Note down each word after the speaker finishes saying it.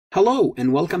Hello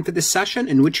and welcome to this session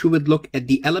in which we would look at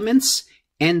the elements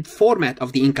and format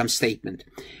of the income statement.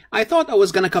 I thought I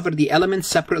was going to cover the elements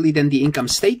separately than the income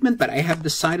statement, but I have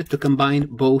decided to combine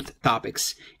both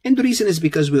topics. And the reason is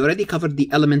because we already covered the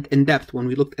element in depth when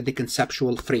we looked at the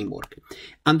conceptual framework.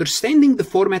 Understanding the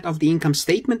format of the income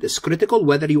statement is critical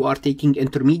whether you are taking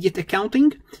intermediate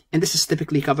accounting, and this is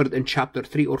typically covered in chapter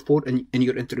 3 or 4 in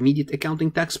your intermediate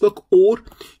accounting textbook, or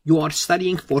you are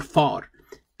studying for FAR.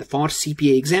 The FAR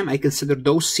CPA exam. I consider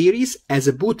those series as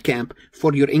a boot camp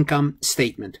for your income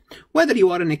statement. Whether you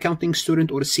are an accounting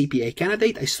student or a CPA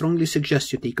candidate, I strongly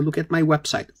suggest you take a look at my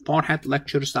website,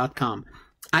 farhatlectures.com.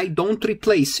 I don't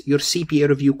replace your CPA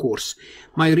review course.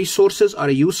 My resources are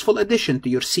a useful addition to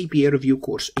your CPA review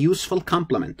course, a useful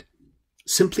complement.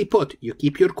 Simply put, you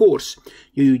keep your course.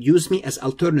 You use me as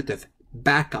alternative,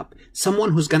 backup,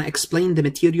 someone who's going to explain the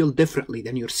material differently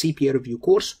than your CPA review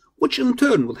course, which in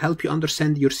turn will help you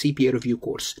understand your CPA review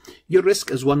course. Your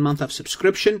risk is 1 month of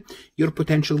subscription. Your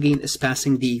potential gain is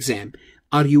passing the exam.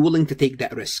 Are you willing to take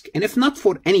that risk? And if not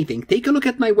for anything, take a look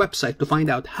at my website to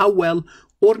find out how well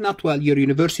or not well your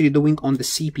university is doing on the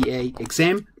CPA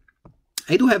exam.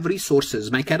 I do have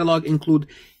resources. My catalog include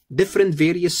different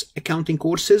various accounting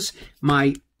courses.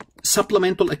 My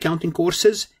supplemental accounting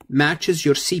courses matches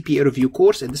your CPA review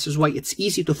course, and this is why it's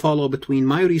easy to follow between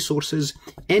my resources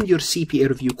and your CPA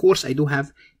review course.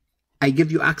 I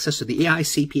give you access to the AI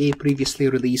CPA previously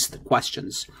released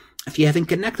questions. If you haven't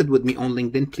connected with me on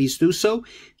LinkedIn, please do so.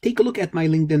 Take a look at my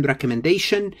LinkedIn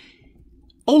recommendation.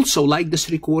 Also, like this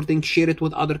recording, share it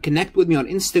with others, connect with me on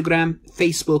Instagram,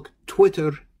 Facebook,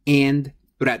 Twitter, and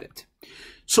Reddit.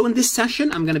 So in this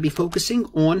session, I'm going to be focusing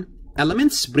on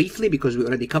elements briefly because we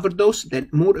already covered those. Then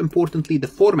more importantly, the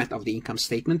format of the income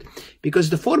statement, because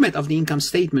the format of the income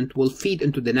statement will feed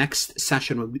into the next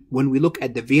session when we look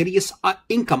at the various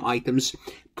income items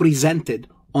presented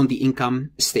on the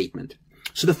income statement.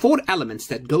 So the 4 elements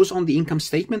that goes on the income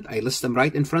statement, I list them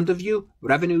right in front of you: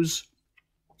 revenues,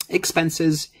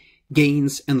 expenses,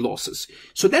 gains, and losses.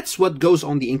 So that's what goes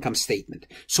on the income statement.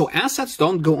 So assets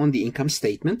don't go on the income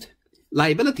statement.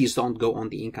 Liabilities don't go on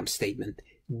the income statement.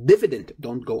 Dividend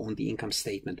don't go on the income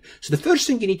statement. So the first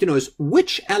thing you need to know is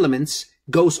which elements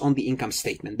goes on the income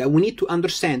statement. That we need to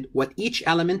understand what each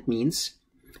element means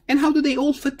and how do they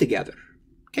all fit together.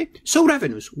 Okay, so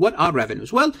revenues. What are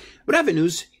revenues? Well,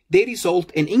 revenues, they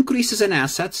result in increases in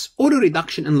assets or a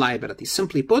reduction in liabilities.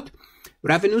 Simply put,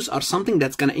 revenues are something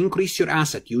that's going to increase your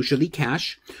asset, usually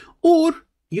cash, or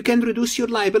you can reduce your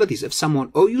liabilities. If someone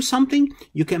owes you something,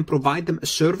 you can provide them a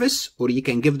service or you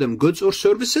can give them goods or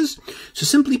services. So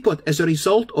simply put, as a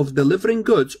result of delivering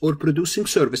goods or producing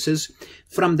services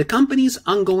from the company's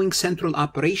ongoing central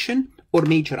operation or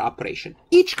major operation.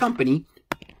 Each company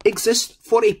exists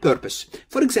for a purpose.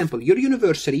 For example, your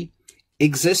university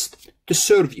exists to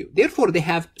serve you. Therefore, they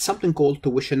have something called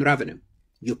tuition revenue.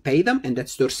 You pay them, and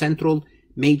that's their central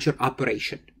major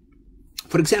operation.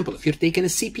 For example, if you're taking a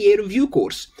CPA review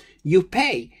course, you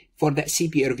pay for that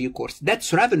CPA review course.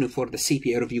 That's revenue for the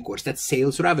CPA review course. That's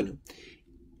sales revenue.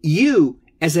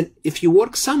 If you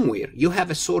work somewhere, you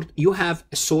have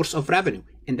a source of revenue,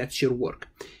 and that's your work.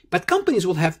 But companies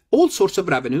will have all sorts of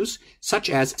revenues, such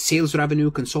as sales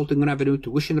revenue, consulting revenue,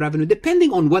 tuition revenue,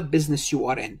 depending on what business you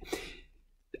are in.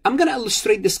 I'm going to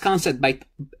illustrate this concept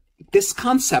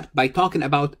by talking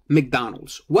about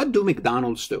McDonald's. What do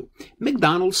McDonald's do?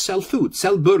 McDonald's sell food,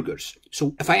 sell burgers.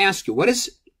 So if I ask you, what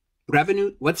is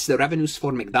revenue? What's the revenues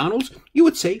for McDonald's? You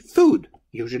would say food,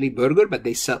 usually burger, but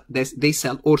they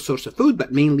sell all sorts of food,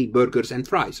 but mainly burgers and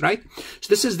fries, right? So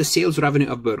this is the sales revenue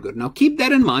of burger. Now keep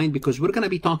that in mind because we're going to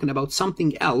be talking about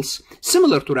something else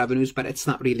similar to revenues, but it's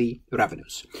not really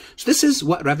revenues. So this is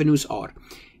what revenues are.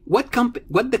 What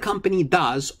the company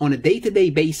does on a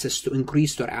day-to-day basis to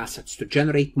increase their assets, to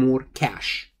generate more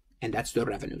cash, and that's their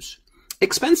revenues.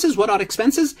 Expenses, what are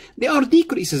expenses? They are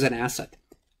decreases in asset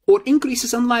or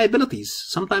increases in liabilities.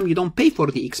 Sometimes you don't pay for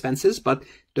the expenses, but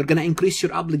they're going to increase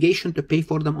your obligation to pay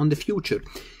for them on the future.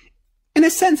 In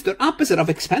a sense, they're opposite of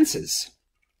expenses.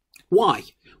 Why?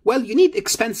 Well, you need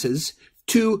expenses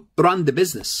to run the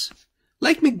business.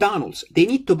 Like McDonald's, they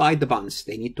need to buy the buns,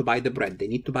 they need to buy the bread, they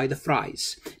need to buy the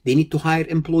fries, they need to hire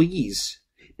employees,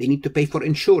 they need to pay for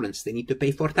insurance, they need to pay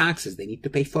for taxes, they need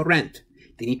to pay for rent,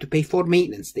 they need to pay for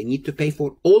maintenance, they need to pay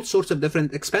for all sorts of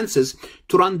different expenses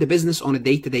to run the business on a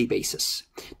day-to-day basis.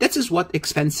 That is what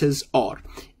expenses are.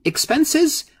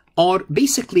 Expenses are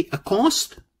basically a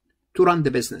cost to run the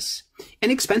business,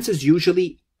 and expenses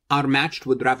usually are matched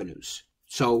with revenues.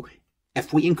 So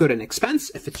if we incur an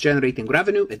expense, if it's generating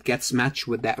revenue, it gets matched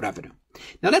with that revenue.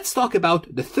 Now let's talk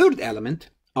about the third element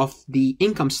of the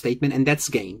income statement, and that's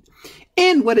gain.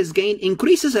 And what is gain?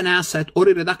 Increases an asset or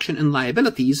a reduction in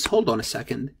liabilities. Hold on a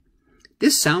second.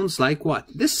 This sounds like what?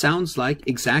 This sounds like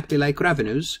exactly like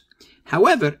revenues.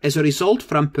 However, as a result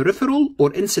from peripheral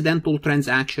or incidental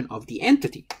transaction of the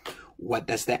entity. What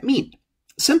does that mean?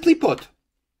 Simply put,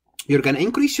 you're going to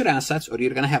increase your assets or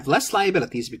you're going to have less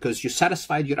liabilities because you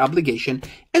satisfied your obligation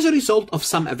as a result of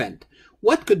some event.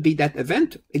 What could be that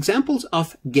event? Examples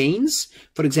of gains,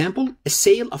 for example, a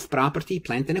sale of property,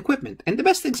 plant, and equipment. And the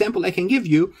best example I can give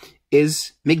you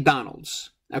is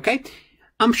McDonald's. Okay?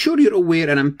 I'm sure you're aware,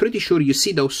 and I'm pretty sure you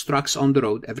see those trucks on the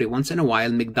road every once in a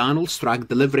while, McDonald's truck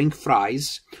delivering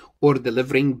fries or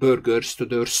delivering burgers to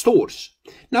their stores.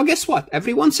 Now, guess what?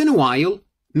 Every once in a while,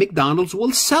 McDonald's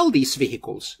will sell these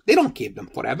vehicles. They don't keep them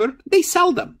forever. They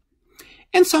sell them.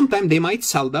 And sometimes they might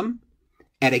sell them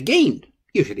at a gain.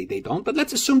 Usually they don't, but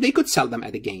let's assume they could sell them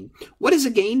at a gain. What is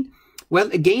a gain? Well,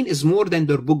 a gain is more than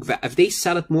their book value. If they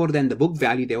sell it more than the book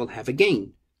value, they will have a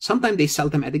gain. Sometimes they sell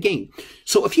them at a gain.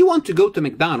 So if you want to go to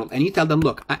McDonald's and you tell them,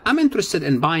 look, I'm interested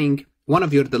in buying one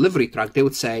of your delivery trucks, they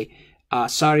would say,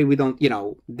 sorry, we don't,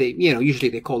 usually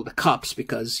they call the cops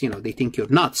because, they think you're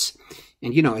nuts.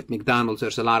 And, at McDonald's,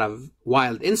 there's a lot of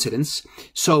wild incidents.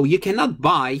 So you cannot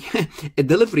buy a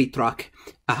delivery truck,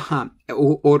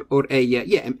 or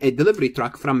a delivery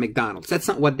truck from McDonald's. That's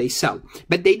not what they sell.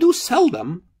 But they do sell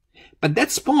them. But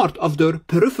that's part of their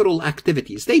peripheral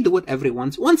activities. They do it every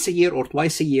once a year or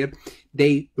twice a year.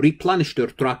 They replenish their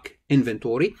truck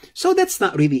inventory. So that's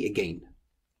not really a gain.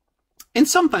 And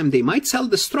sometimes they might sell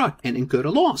this truck and incur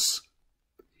a loss.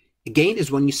 A gain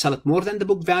is when you sell it more than the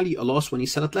book value, a loss when you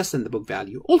sell it less than the book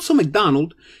value. Also,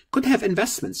 McDonald's could have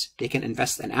investments. They can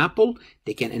invest in Apple.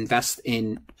 They can invest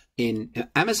in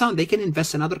Amazon. They can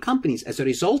invest in other companies. As a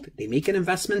result, they make an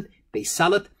investment, they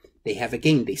sell it, they have a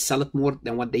gain. They sell it more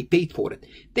than what they paid for it.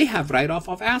 They have write-off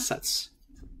of assets.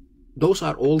 Those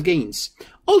are all gains.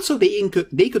 Also, they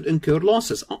could incur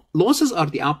losses. Losses are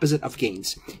the opposite of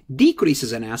gains.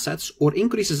 Decreases in assets or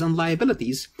increases in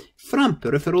liabilities from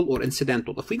peripheral or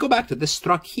incidental. If we go back to this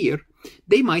truck here,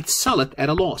 they might sell it at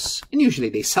a loss. And usually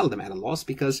they sell them at a loss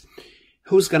because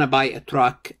who's going to buy a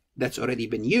truck that's already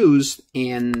been used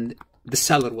and the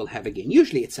seller will have a gain?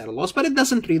 Usually it's at a loss, but it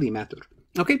doesn't really matter.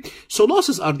 Okay, so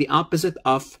losses are the opposite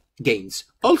of gains.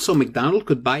 Also, McDonald's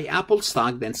could buy Apple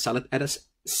stock, then sell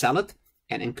it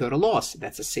and incur a loss.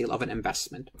 That's a sale of an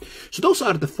investment. So those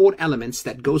are the four elements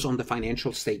that goes on the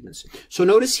financial statements. So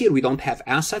notice here, we don't have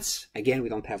assets. Again, we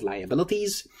don't have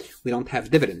liabilities. We don't have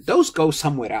dividend. Those go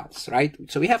somewhere else, right?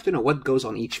 So we have to know what goes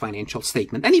on each financial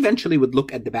statement. And eventually we'd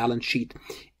look at the balance sheet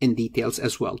in details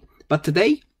as well. But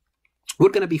today, we're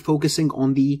going to be focusing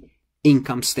on the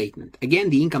income statement. Again,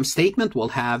 the income statement will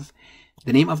have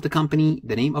the name of the company,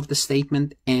 the name of the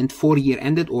statement, and for year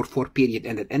ended or for period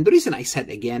ended. And the reason I said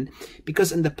again,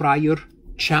 because in the prior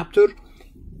chapter,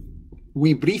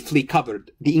 we briefly covered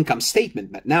the income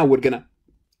statement, but now we're going to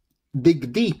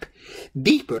dig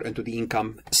deeper into the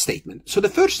income statement. So the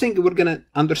first thing we're going to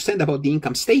understand about the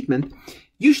income statement,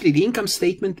 usually the income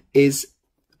statement is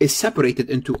separated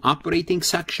into operating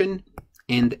section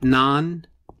and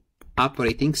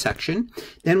non-operating section.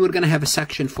 Then we're going to have a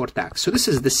section for tax. So this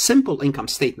is the simple income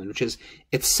statement, which is,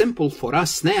 it's simple for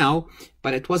us now,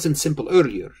 but it wasn't simple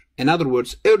earlier. In other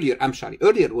words, earlier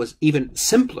it was even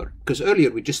simpler because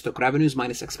earlier we just took revenues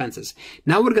minus expenses.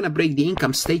 Now we're going to break the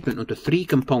income statement into three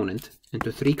components,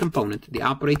 the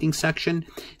operating section,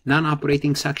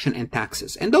 non-operating section, and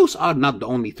taxes. And those are not the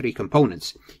only three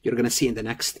components. You're going to see in the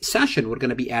next session, we're going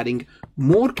to be adding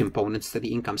more components to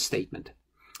the income statement.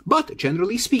 But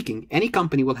generally speaking, any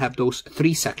company will have those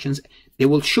three sections. They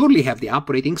will surely have the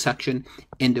operating section,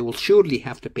 and they will surely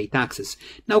have to pay taxes.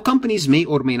 Now, companies may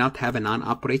or may not have a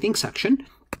non-operating section,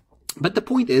 but the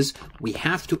point is we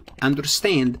have to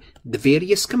understand the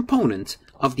various components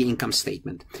of the income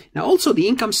statement. Now, also the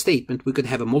income statement, we could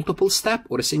have a multiple step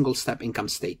or a single step income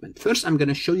statement. First, I'm going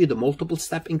to show you the multiple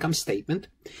step income statement.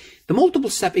 The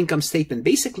multiple step income statement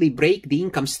basically break the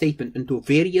income statement into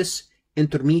various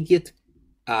intermediate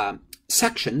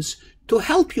sections to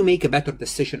help you make a better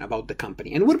decision about the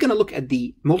company. And we're going to look at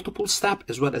the multiple step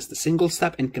as well as the single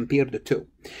step and compare the two.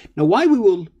 Now, why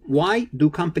do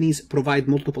companies provide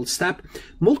multiple step?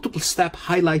 Multiple step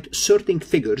highlight certain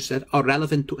figures that are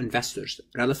relevant to investors,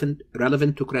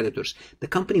 relevant to creditors. The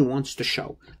company wants to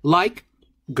show, like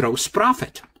gross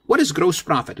profit. What is gross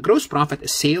profit? Gross profit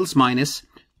is sales minus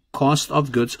cost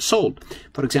of goods sold.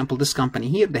 For example, this company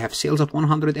here, they have sales of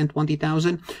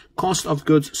 120,000, cost of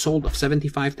goods sold of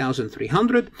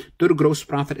 75,300. Their gross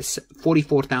profit is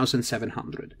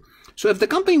 44,700. So if the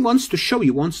company wants to show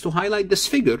you, wants to highlight this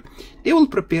figure, they will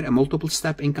prepare a multiple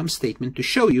step income statement to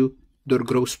show you their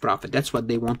gross profit. That's what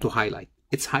they want to highlight.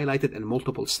 It's highlighted in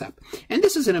multiple step. And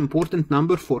this is an important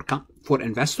number for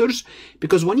investors,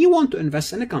 because when you want to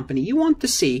invest in a company, you want to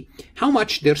see how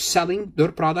much they're selling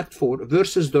their product for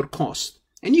versus their cost.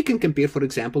 And you can compare, for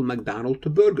example, McDonald's to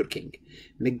Burger King,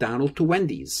 McDonald's to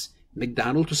Wendy's,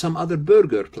 McDonald's to some other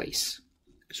burger place.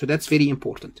 So that's very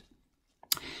important.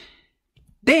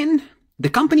 Then the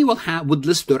company would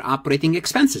list their operating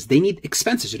expenses. They need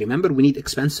expenses. Remember, we need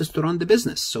expenses to run the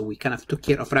business. So we kind of took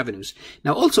care of revenues.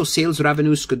 Now also sales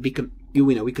revenues could be,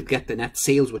 we could get the net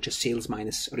sales, which is sales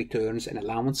minus returns and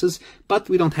allowances, but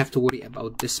we don't have to worry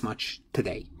about this much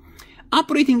today.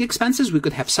 Operating expenses, we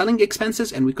could have selling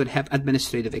expenses and we could have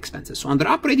administrative expenses. So under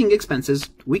operating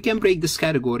expenses, we can break this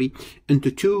category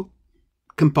into two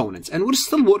components, and we're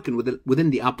still working within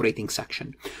the operating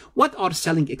section. What are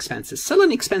selling expenses?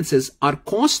 Selling expenses are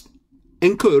costs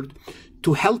incurred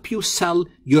to help you sell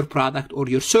your product or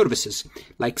your services,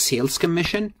 like sales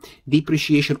commission,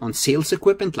 depreciation on sales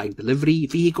equipment like delivery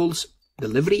vehicles,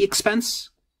 delivery expense.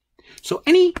 So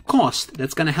any cost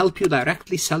that's going to help you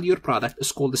directly sell your product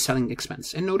is called the selling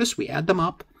expense. And notice we add them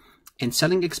up, and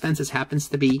selling expenses happens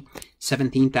to be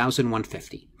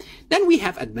 $17,150. Then we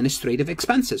have administrative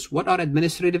expenses. What are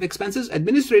administrative expenses?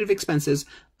 Administrative expenses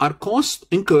are costs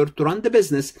incurred to run the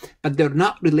business, but they're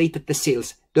not related to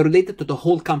sales. They're related to the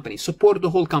whole company, support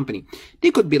the whole company. They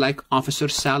could be like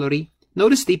officer's salary.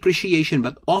 Notice depreciation,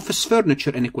 but office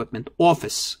furniture and equipment.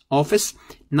 Office,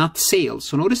 not sales.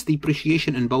 So notice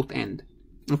depreciation in both ends.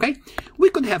 Okay? We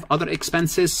could have other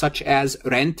expenses such as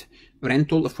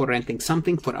rental for renting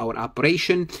something for our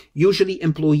operation. Usually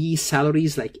employee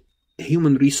salaries like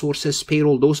human resources,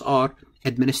 payroll, those are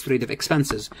administrative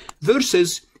expenses.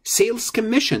 Versus sales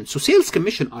commission. So sales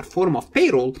commission are form of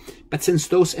payroll, but since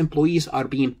those employees are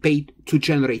being paid to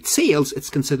generate sales,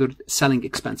 it's considered selling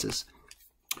expenses.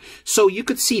 So you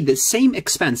could see the same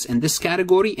expense in this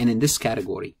category and in this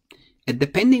category,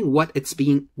 depending what's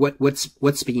being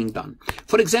done.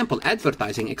 For example,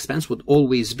 advertising expense would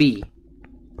always be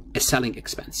a selling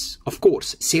expense. Of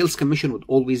course, sales commission would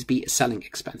always be a selling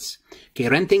expense. Okay,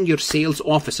 renting your sales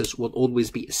offices would always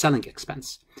be a selling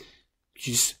expense.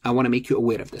 I want to make you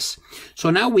aware of this. So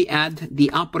now we add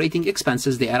the operating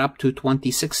expenses. They are up to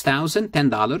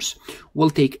 $26,010. We'll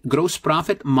take gross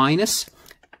profit minus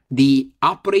the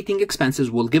operating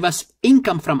expenses will give us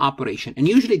income from operation. And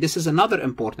usually this is another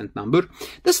important number.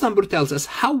 This number tells us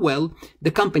how well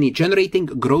the company generating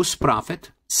gross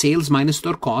profit, sales minus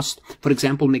their cost. For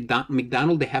example,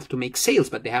 McDonald's, they have to make sales,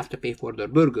 but they have to pay for their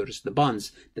burgers, the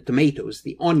buns, the tomatoes,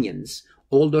 the onions,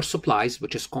 all their supplies,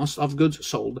 which is cost of goods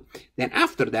sold. Then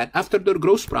after that, after their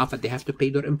gross profit, they have to pay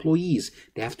their employees.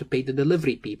 They have to pay the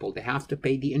delivery people. They have to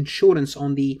pay the insurance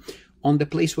on the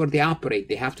place where they operate.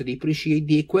 They have to depreciate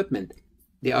the equipment.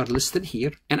 They are listed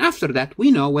here. And after that,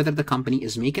 we know whether the company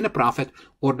is making a profit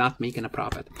or not making a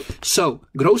profit. So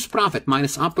gross profit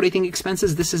minus operating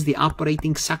expenses, this is the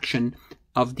operating section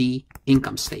of the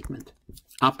income statement.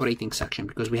 Operating section,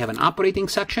 because we have an operating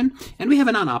section and we have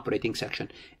a non-operating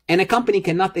section. And a company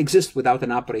cannot exist without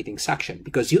an operating section,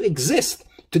 because you exist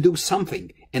to do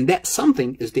something, and that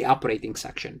something is the operating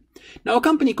section. Now, a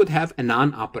company could have a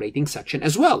non-operating section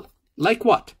as well. Like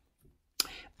what?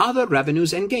 Other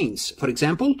revenues and gains. For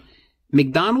example,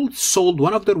 McDonald's sold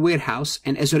one of their warehouse,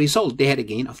 and as a result, they had a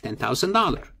gain of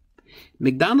 $10,000.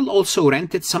 McDonald's also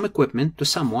rented some equipment to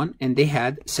someone, and they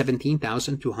had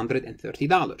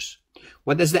 $17,230.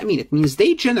 What does that mean? It means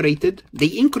they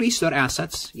increased their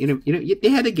assets. They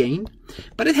had a gain,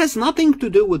 but it has nothing to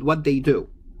do with what they do.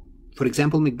 For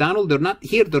example, McDonald's,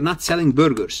 they're not selling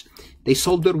burgers. They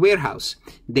sold their warehouse.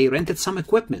 They rented some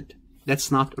equipment.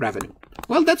 That's not revenue.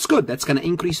 Well, that's good. That's going to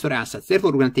increase their assets.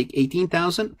 Therefore, we're going to take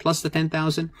 18,000 plus the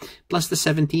 10,000 plus the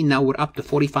 17. Now we're up to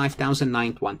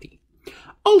 45,920.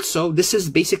 Also, this is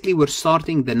basically, we're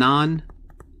starting the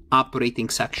non-operating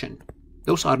section.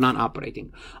 Those are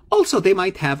non-operating. Also, they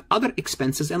might have other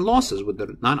expenses and losses with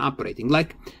their non-operating,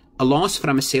 like a loss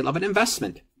from a sale of an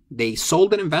investment. They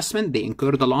sold an investment, they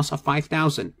incurred a loss of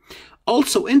 $5,000.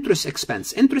 Also, interest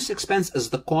expense. Interest expense is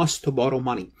the cost to borrow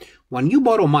money. When you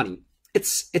borrow money,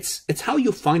 it's how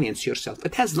you finance yourself.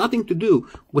 It has nothing to do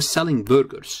with selling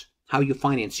burgers, how you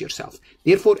finance yourself.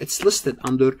 Therefore, it's listed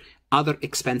under other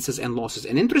expenses and losses.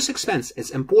 And interest expense is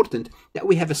important that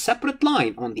we have a separate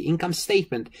line on the income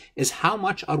statement, is how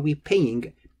much are we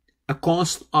paying a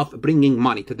cost of bringing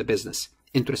money to the business.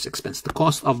 Interest expense, the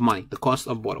cost of money, the cost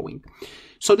of borrowing.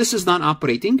 So this is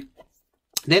non-operating.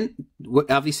 Then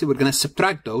obviously we're going to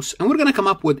subtract those, and we're going to come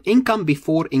up with income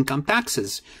before income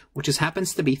taxes, which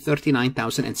happens to be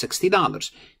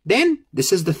 $39,060. Then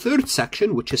this is the third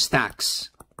section, which is tax.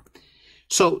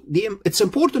 So it's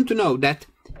important to know that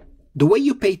the way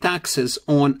you pay taxes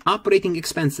on operating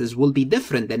expenses will be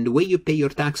different than the way you pay your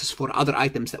taxes for other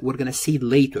items that we're going to see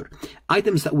later.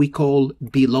 Items that we call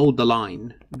below the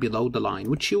line,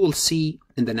 which you will see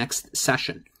in the next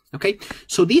session. Okay,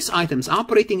 so these items,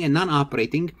 operating and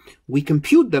non-operating, we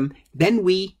compute them, then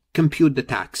we compute the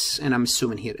tax. And I'm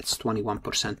assuming here it's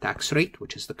 21% tax rate,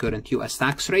 which is the current US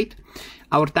tax rate.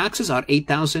 Our taxes are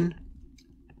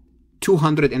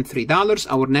 $8,203.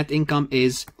 Our net income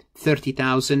is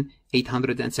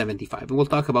 $30,875. And we'll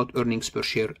talk about earnings per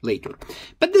share later.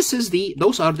 But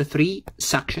those are the three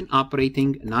sections: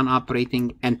 operating,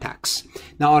 non-operating, and tax.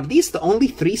 Now, are these the only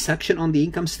three sections on the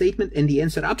income statement? And the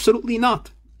answer, absolutely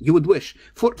not. You would wish.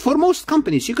 For most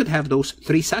companies, you could have those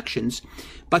three sections,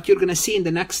 but you're going to see in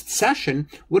the next session,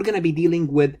 we're going to be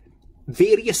dealing with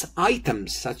various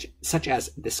items such as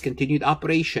discontinued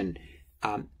operation,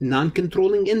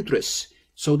 non-controlling interests.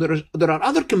 So there are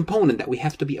other components that we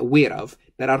have to be aware of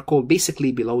that are called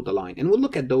basically below the line. And we'll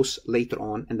look at those later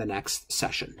on in the next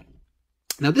session.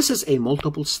 Now, this is a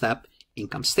multiple step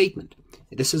income statement.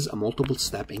 This is a multiple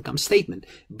step income statement.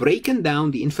 Breaking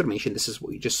down the information, this is what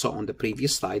we just saw on the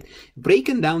previous slide,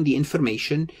 breaking down the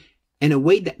information in a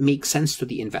way that makes sense to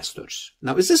the investors.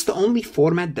 Now, is this the only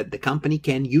format that the company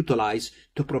can utilize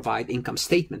to provide income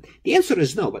statement? The answer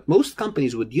is no, but most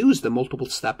companies would use the multiple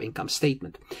step income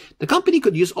statement. The company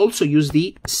could also use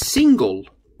the single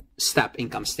step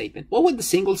income statement. What would the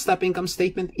single step income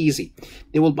statement? Easy.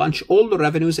 They will bunch all the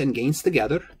revenues and gains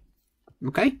together,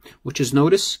 okay, which is,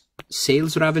 notice,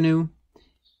 sales revenue,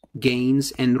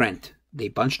 gains, and rent. They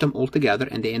bunch them all together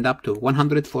and they end up to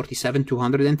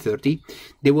 $147,230.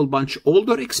 They will bunch all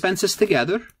their expenses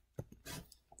together.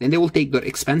 Then they will take their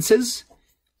expenses,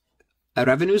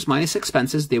 revenues minus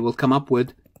expenses. They will come up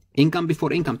with income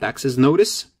before income taxes.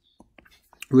 Notice,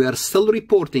 we are still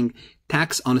reporting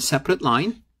tax on a separate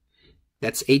line.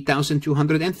 That's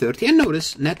 $8,230. And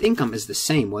notice, net income is the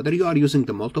same, whether you are using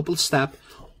the multiple step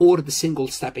or the single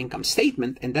step income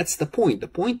statement. And that's the point. The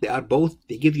point,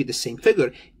 they give you the same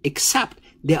figure, except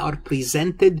they are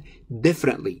presented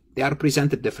differently.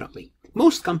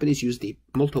 Most companies use the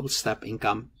multiple step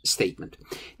income statement.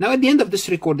 Now, at the end of this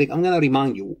recording, I'm going to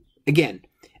remind you, again,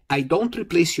 I don't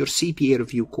replace your CPA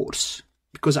review course,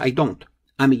 because I don't.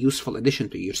 I'm a useful addition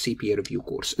to your CPA review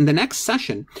course. In the next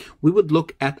session, we would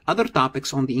look at other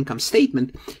topics on the income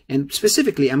statement, and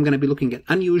specifically, I'm going to be looking at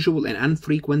unusual and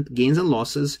infrequent gains and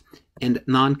losses and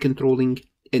non-controlling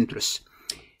interests.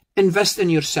 Invest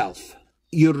in yourself.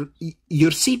 Your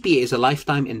CPA is a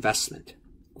lifetime investment.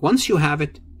 Once you have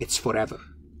it, it's forever.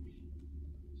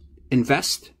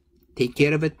 Invest, take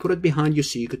care of it, put it behind you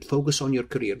so you could focus on your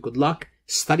career. Good luck,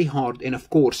 study hard, and of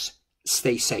course,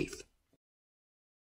 stay safe.